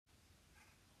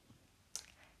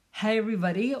Hey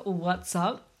everybody, what's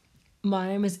up? My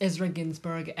name is Ezra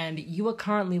Ginsburg and you are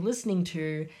currently listening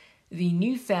to the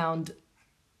newfound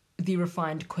The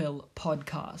Refined Quill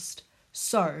podcast.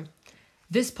 So,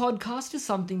 this podcast is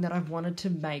something that I've wanted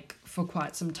to make for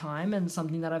quite some time and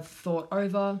something that I've thought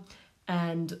over,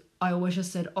 and I always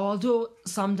just said, I'll do it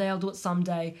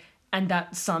someday, and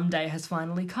that someday has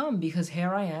finally come because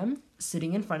here I am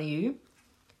sitting in front of you.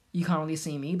 You can't really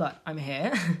see me, but I'm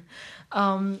here.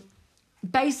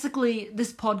 Basically,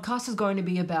 this podcast is going to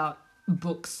be about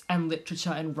books and literature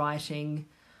and writing.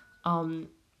 I'm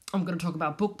going to talk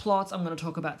about book plots. I'm going to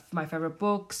talk about my favorite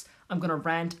books. I'm going to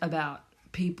rant about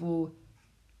people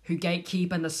who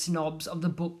gatekeep and the snobs of the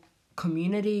book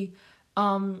community.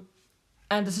 And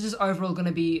this is just overall going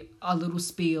to be a little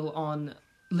spiel on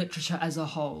literature as a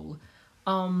whole.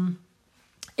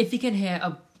 If you can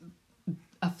hear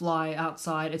a fly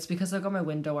outside, it's because I've got my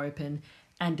window open.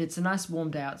 And it's a nice warm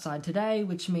day outside today,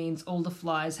 which means all the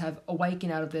flies have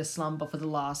awakened out of their slumber for the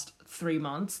last 3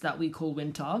 months that we call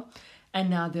winter.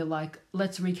 And now they're like,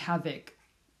 let's wreak havoc.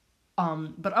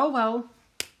 But oh well,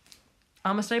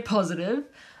 I'm gonna stay positive.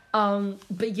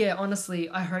 But yeah, honestly,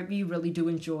 I hope you really do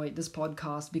enjoy this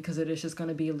podcast because it is just going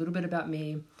to be a little bit about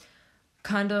me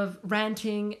kind of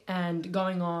ranting and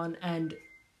going on and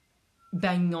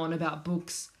banging on about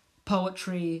books,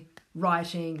 poetry,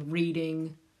 writing,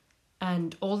 reading,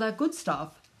 and all that good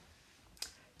stuff.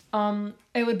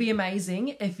 It would be amazing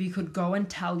if you could go and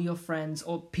tell your friends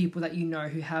or people that you know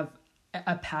who have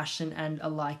a passion and a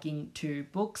liking to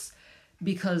books,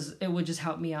 because it would just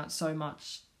help me out so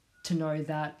much to know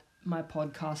that my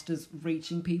podcast is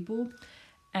reaching people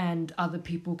and other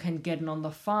people can get in on the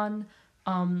fun.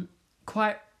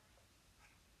 Quite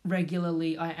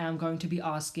regularly, I am going to be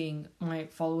asking my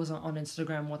followers on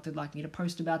Instagram what they'd like me to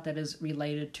post about that is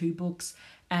related to books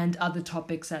and other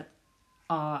topics that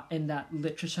are in that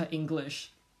literature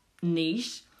English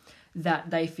niche that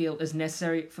they feel is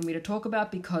necessary for me to talk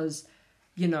about, because,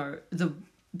 you know,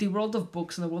 the world of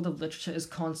books and the world of literature is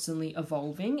constantly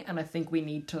evolving, and I think we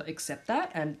need to accept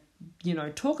that and, you know,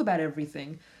 talk about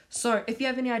everything. So if you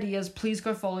have any ideas, please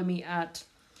go follow me at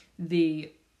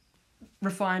the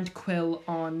Refined Quill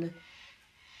on...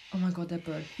 Oh my god, that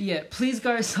bird. Yeah, please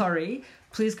go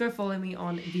follow me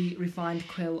on the Refined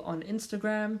Quill on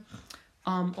Instagram.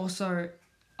 Also,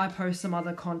 I post some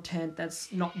other content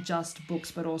that's not just books,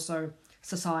 but also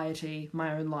society,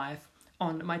 my own life,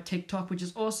 on my TikTok, which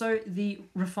is also the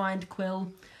Refined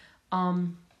Quill.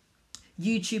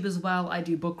 YouTube as well, I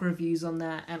do book reviews on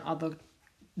that and other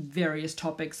various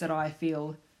topics that I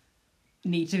feel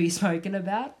need to be spoken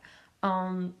about.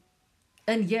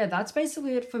 And yeah, that's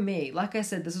basically it for me. Like I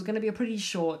said, this is going to be a pretty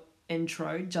short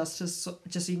intro, just so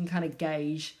you can kind of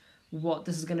gauge what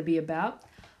this is going to be about.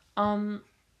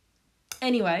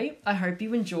 Anyway, I hope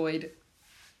you enjoyed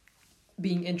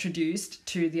being introduced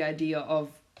to the idea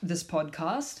of this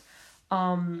podcast.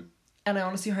 And I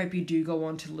honestly hope you do go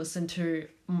on to listen to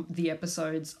the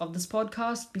episodes of this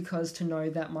podcast, because to know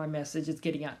that my message is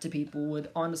getting out to people would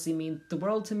honestly mean the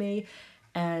world to me.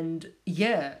 And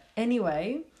yeah,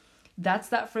 anyway, that's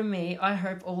that from me. I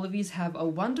hope all of you have a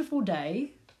wonderful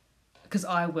day, because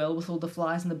I will, with all the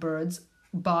flies and the birds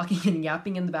barking and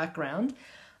yapping in the background.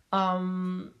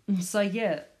 So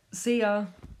yeah, see ya.